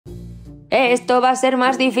Esto va a ser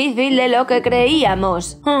más difícil de lo que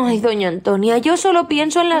creíamos. Ay, doña Antonia, yo solo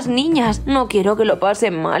pienso en las niñas. No quiero que lo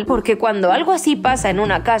pasen mal, porque cuando algo así pasa en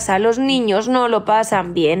una casa, los niños no lo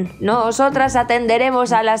pasan bien. Nosotras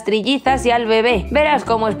atenderemos a las trillizas y al bebé. Verás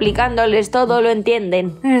cómo explicándoles todo lo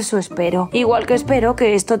entienden. Eso espero. Igual que espero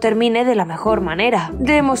que esto termine de la mejor manera.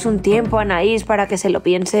 Demos un tiempo a Anaís para que se lo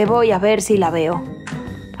piense. Voy a ver si la veo.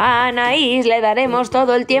 A Anaís le daremos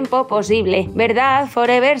todo el tiempo posible, ¿verdad,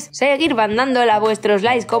 Forevers? Seguir mandándola a vuestros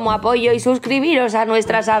likes como apoyo y suscribiros a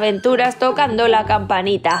nuestras aventuras tocando la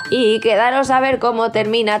campanita. Y quedaros a ver cómo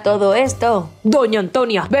termina todo esto. Doña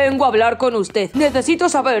Antonia, vengo a hablar con usted. Necesito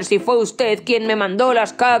saber si fue usted quien me mandó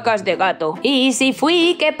las cacas de gato. Y si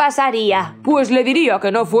fui, ¿qué pasaría? Pues le diría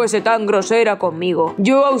que no fuese tan grosera conmigo.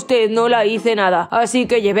 Yo a usted no la hice nada, así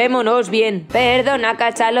que llevémonos bien. Perdona,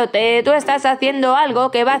 cachalote, tú estás haciendo algo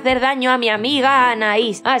que va a hacer daño a mi amiga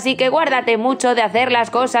Anaís, así que guárdate mucho de hacer las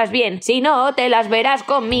cosas bien, si no te las verás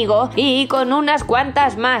conmigo y con unas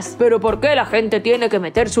cuantas más. ¿Pero por qué la gente tiene que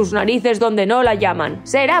meter sus narices donde no la llaman?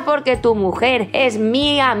 ¿Será porque tu mujer es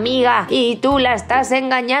mi amiga y tú la estás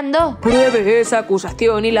engañando? Pruebe esa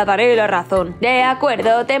acusación y la daré la razón. De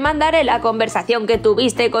acuerdo, te mandaré la conversación que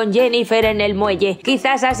tuviste con Jennifer en el muelle.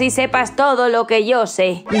 Quizás así sepas todo lo que yo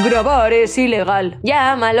sé. Grabar es ilegal.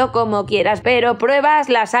 Llámalo como quieras, pero pruebas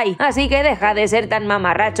las hay. Así que deja de ser tan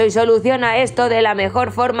mamarracho y soluciona esto de la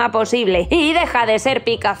mejor forma posible. Y deja de ser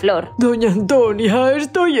picaflor. Doña Antonia,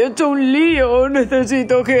 estoy hecho un lío.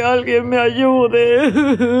 Necesito que alguien me ayude.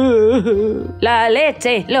 La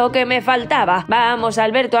leche, lo que me faltaba. Vamos,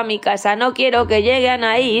 Alberto, a mi casa. No quiero que llegue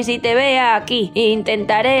Anaís y te vea aquí.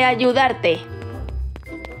 Intentaré ayudarte.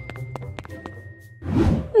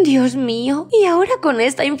 Dios mío, ¿y ahora con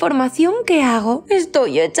esta información qué hago?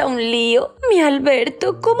 Estoy hecha un lío. Mi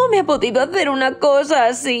Alberto, ¿cómo me ha podido hacer una cosa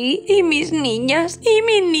así? ¿Y mis niñas? ¿Y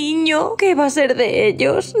mi niño? ¿Qué va a ser de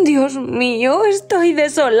ellos? Dios mío, estoy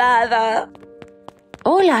desolada.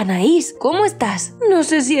 Hola, Anaís, ¿cómo estás? No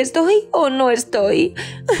sé si estoy o no estoy.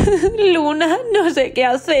 Luna, no sé qué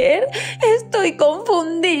hacer. Estoy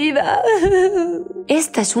confundida.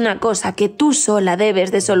 Esta es una cosa que tú sola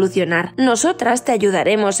debes de solucionar. Nosotras te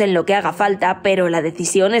ayudaremos en lo que haga falta, pero la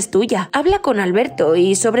decisión es tuya. Habla con Alberto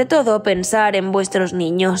y, sobre todo, pensar en vuestros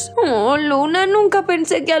niños. Oh, Luna, nunca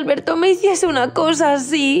pensé que Alberto me hiciese una cosa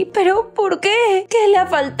así. ¿Pero por qué? ¿Qué le ha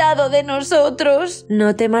faltado de nosotros?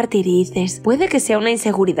 No te martirices. Puede que sea una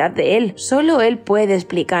inseguridad de él. Solo él puede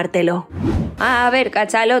explicártelo. A ver,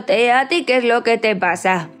 cachalote, ¿a ti qué es lo que te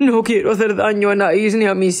pasa? No quiero hacer daño a Anaís ni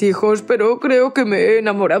a mis hijos, pero creo que me he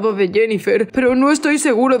enamorado de Jennifer, pero no estoy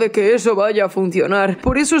seguro de que eso vaya a funcionar.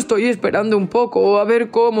 Por eso estoy esperando un poco a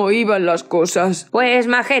ver cómo iban las cosas. Pues,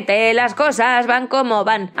 majete, las cosas van como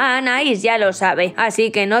van. Anaís ya lo sabe,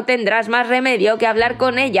 así que no tendrás más remedio que hablar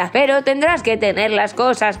con ella, pero tendrás que tener las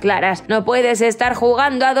cosas claras. No puedes estar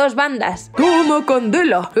jugando a dos bandas. ¡Toma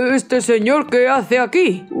candela! ¿Este señor qué hace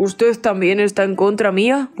aquí? ¿Usted también está en contra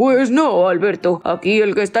mía? Pues no, Alberto. Aquí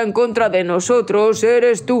el que está en contra de nosotros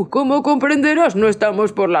eres tú. Como comprenderás, no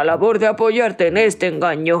estamos por la labor de apoyarte en este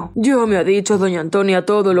engaño. Ya me ha dicho doña Antonia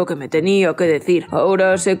todo lo que me tenía que decir.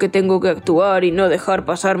 Ahora sé que tengo que actuar y no dejar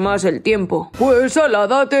pasar más el tiempo. Pues ala,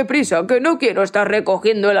 date prisa, que no quiero estar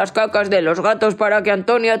recogiendo las cacas de los gatos para que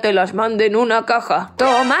Antonia te las mande en una caja.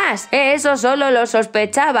 ¡Tomás! Eso solo lo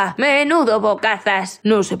sospechaba. Menudo bocazas.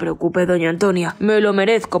 No se preocupe, doña Antonia. Me lo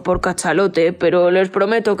merezco por cachalote, pero les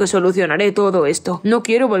prometo que solucionaré todo esto. No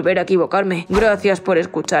quiero volver a equivocarme. Gracias por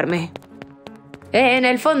escucharme. En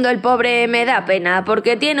el fondo el pobre me da pena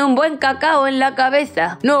porque tiene un buen cacao en la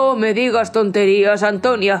cabeza. No me digas tonterías,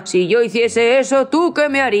 Antonia. Si yo hiciese eso, ¿tú qué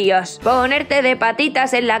me harías? Ponerte de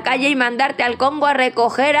patitas en la calle y mandarte al Congo a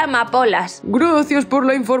recoger amapolas. Gracias por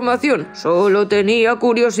la información. Solo tenía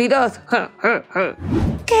curiosidad.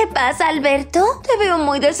 ¿Qué pasa, Alberto? Te veo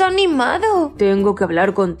muy desanimado. Tengo que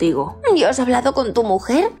hablar contigo. ¿Ya has hablado con tu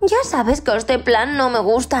mujer? Ya sabes que este plan no me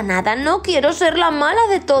gusta nada. No quiero ser la mala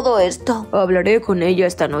de todo esto. Hablaré con ella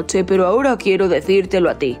esta noche, pero ahora quiero decírtelo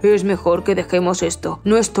a ti. Es mejor que dejemos esto.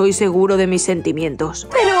 No estoy seguro de mis sentimientos.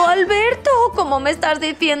 Pero, Alberto, ¿cómo me estás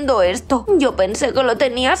diciendo esto? Yo pensé que lo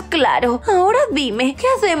tenías claro. Ahora dime, ¿qué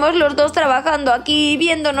hacemos los dos trabajando aquí,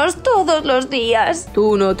 viéndonos todos los días?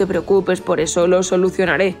 Tú no te preocupes por eso, lo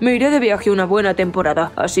solucionaré. Me iré de viaje una buena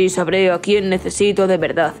temporada. Así sabré a quién necesito de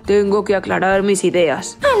verdad. Tengo que aclarar mis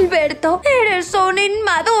ideas. Alberto, eres un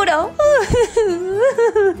inmaduro.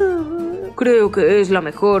 Creo que es la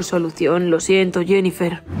mejor solución. Lo siento,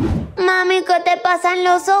 Jennifer. Mami, ¿qué te pasa en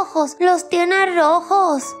los ojos? Los tienes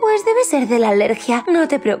rojos. Pues debe ser de la alergia. No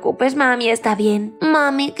te preocupes, mami está bien.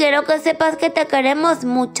 Mami, quiero que sepas que te queremos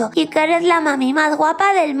mucho y que eres la mami más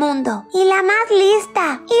guapa del mundo. Y la más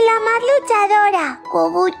lista. Y la más luchadora.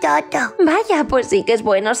 Cobutata. Vaya, pues sí que es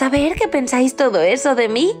bueno saber que pensáis todo eso de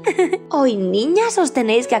mí. Hoy, niñas, os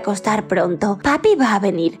tenéis que acostar pronto. Papi va a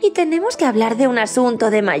venir y tenemos que hablar de un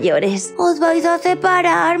asunto de mayores. ¿Os vais a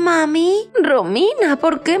separar, mami? Romina,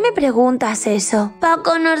 ¿por qué me preguntas eso?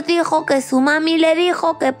 Paco nos dijo que su mami le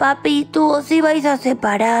dijo que papi y tú os ibais a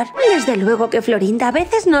separar. Desde luego que Florinda a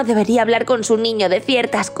veces no debería hablar con su niño de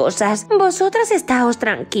ciertas cosas. Vosotras estáos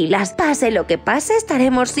tranquilas. Pase lo que pase,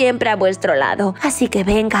 estaremos siempre a vuestro lado. Así que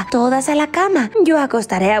venga, todas a la cama. Yo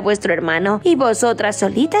acostaré a vuestro hermano y vosotras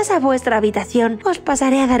solitas a vuestra habitación. Os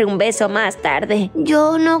pasaré a dar un beso más tarde.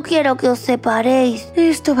 Yo no quiero que os separéis.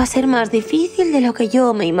 Esto va a ser más difícil de lo que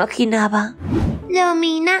yo me imaginaba.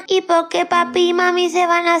 Romina, ¿y por qué papi y mami se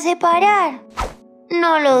van a separar?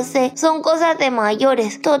 No lo sé, son cosas de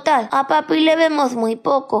mayores. Total, a papi le vemos muy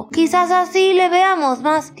poco. Quizás así le veamos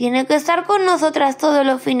más. Tiene que estar con nosotras todos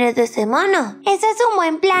los fines de semana. Ese es un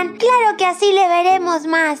buen plan. Claro que así le veremos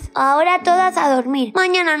más. Ahora todas a dormir.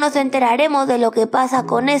 Mañana nos enteraremos de lo que pasa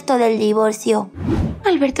con esto del divorcio.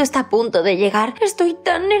 Alberto está a punto de llegar. Estoy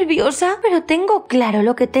tan nerviosa, pero tengo claro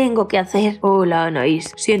lo que tengo que hacer. Hola,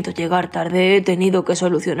 Anaís. Siento llegar tarde. He tenido que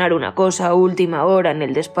solucionar una cosa a última hora en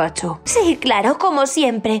el despacho. Sí, claro, como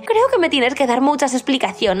siempre. Creo que me tienes que dar muchas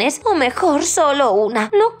explicaciones, o mejor, solo una.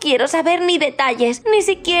 No quiero saber ni detalles, ni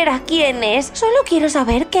siquiera quién es. Solo quiero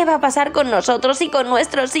saber qué va a pasar con nosotros y con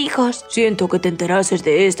nuestros hijos. Siento que te enterases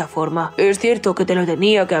de esta forma. Es cierto que te lo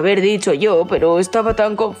tenía que haber dicho yo, pero estaba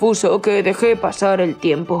tan confuso que dejé pasar el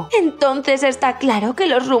tiempo. Entonces está claro que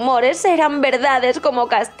los rumores eran verdades como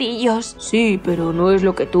castillos. Sí, pero no es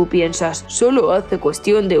lo que tú piensas. Solo hace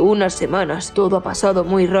cuestión de unas semanas. Todo ha pasado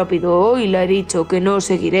muy rápido. Hoy le he dicho que no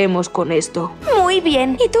seguiremos con esto. Muy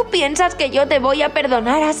bien. ¿Y tú piensas que yo te voy a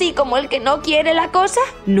perdonar así como el que no quiere la cosa?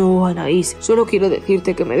 No, Anaís. Solo quiero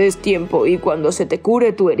decirte que me des tiempo y cuando se te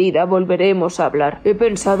cure tu herida volveremos a hablar. He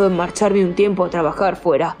pensado en marcharme un tiempo a trabajar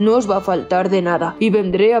fuera. No os va a faltar de nada. Y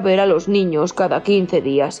vendré a ver a los niños cada 15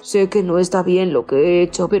 días. Sé que no está bien lo que he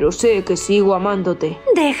hecho, pero sé que sigo amándote.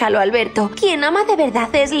 Déjalo, Alberto. Quien ama de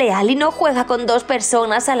verdad es leal y no juega con dos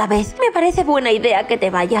personas a la vez. Me parece buena idea que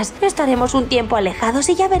te vayas. Estaremos un tiempo alejados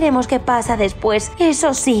y ya veremos qué pasa después.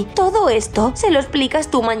 Eso sí, todo esto se lo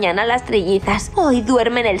explicas tú mañana a las trillizas. Hoy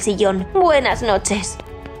duerme en el sillón. Buenas noches.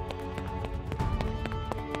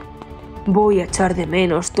 Voy a echar de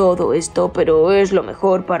menos todo esto, pero es lo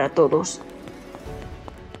mejor para todos.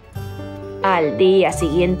 Al día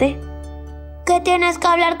siguiente... ¿Qué tienes que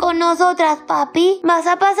hablar con nosotras, papi? ¿Vas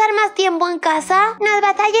a pasar más tiempo en casa? ¿Nos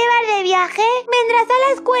vas a llevar de viaje? ¿Vendrás a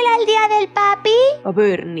la escuela el día del papi? A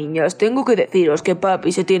ver, niñas, tengo que deciros que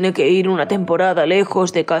papi se tiene que ir una temporada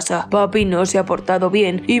lejos de casa. Papi no se ha portado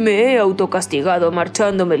bien y me he autocastigado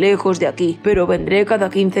marchándome lejos de aquí. Pero vendré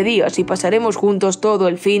cada 15 días y pasaremos juntos todo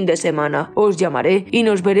el fin de semana. Os llamaré y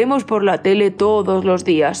nos veremos por la tele todos los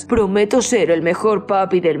días. Prometo ser el mejor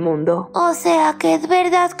papi del mundo. O sea que es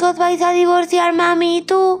verdad que os vais a divorciar, mami y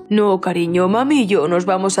tú. No, cariño, mami y yo nos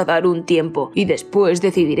vamos a dar un tiempo y después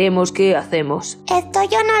decidiremos qué hacemos. Esto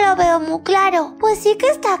yo no lo veo muy claro. Pues sí que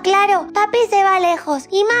está claro. Papi se va lejos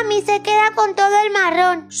y mami se queda con todo el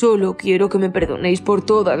marrón. Solo quiero que me perdonéis por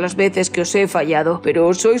todas las veces que os he fallado,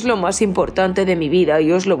 pero sois lo más importante de mi vida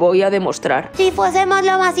y os lo voy a demostrar. Si fuésemos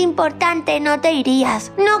lo más importante, no te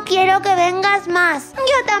irías. No quiero que vengas más.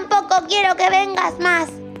 Yo tampoco quiero que vengas más.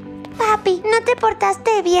 Papi, no te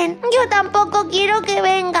portaste bien. Yo tampoco quiero que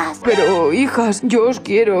vengas. Pero, hijas, yo os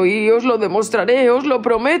quiero y os lo demostraré, os lo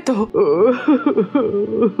prometo.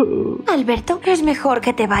 Alberto, es mejor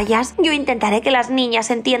que te vayas. Yo intentaré que las niñas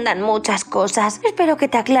entiendan muchas cosas. Espero que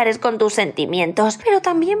te aclares con tus sentimientos, pero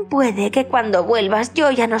también puede que cuando vuelvas yo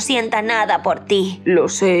ya no sienta nada por ti. Lo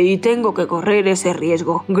sé y tengo que correr ese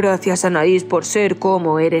riesgo. Gracias, Anaís, por ser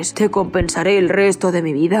como eres. Te compensaré el resto de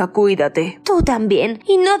mi vida. Cuídate. Tú también.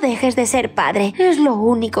 Y no dejes de ser padre. Es lo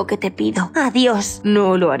único que te pido. Adiós.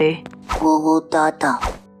 No lo haré. Tata.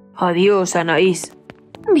 Adiós, Anaís.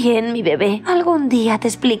 Bien, mi bebé, algún día te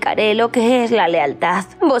explicaré lo que es la lealtad.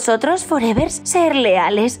 Vosotros, forevers, ser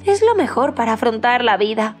leales es lo mejor para afrontar la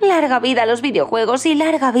vida. Larga vida a los videojuegos y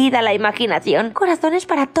larga vida a la imaginación. Corazones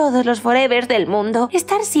para todos los forevers del mundo.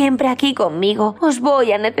 Estar siempre aquí conmigo. Os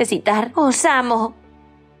voy a necesitar. Os amo.